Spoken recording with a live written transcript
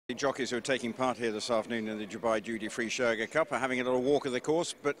The jockeys who are taking part here this afternoon in the Dubai Duty-Free Shergar Cup are having a little walk of the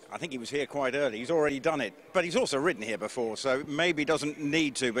course, but I think he was here quite early. He's already done it, but he's also ridden here before, so maybe doesn't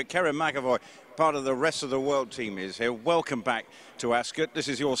need to. But Kerrin McEvoy, part of the rest of the world team, is here. Welcome back to Ascot. This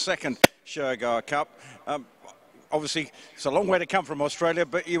is your second Shergar Cup. Obviously, it's a long way to come from Australia,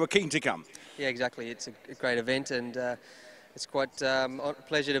 but you were keen to come. Yeah, exactly. It's a great event, and it's quite a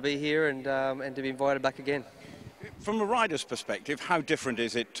pleasure to be here and to be invited back again. From a rider's perspective, how different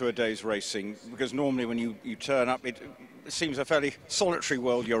is it to a day's racing? Because normally when you turn up, it seems a fairly solitary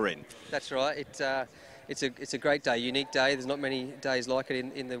world you're in. That's right. It's a great day, unique day. There's not many days like it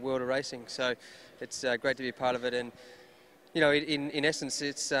in the world of racing, so it's great to be a part of it. And you know, in essence,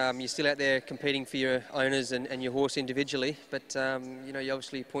 it's you're still out there competing for your owners and your horse individually, but you know, you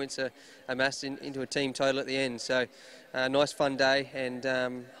obviously points are amassed into a team total at the end. So nice fun day,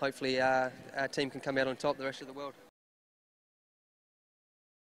 and hopefully our team can come out on top the rest of the world.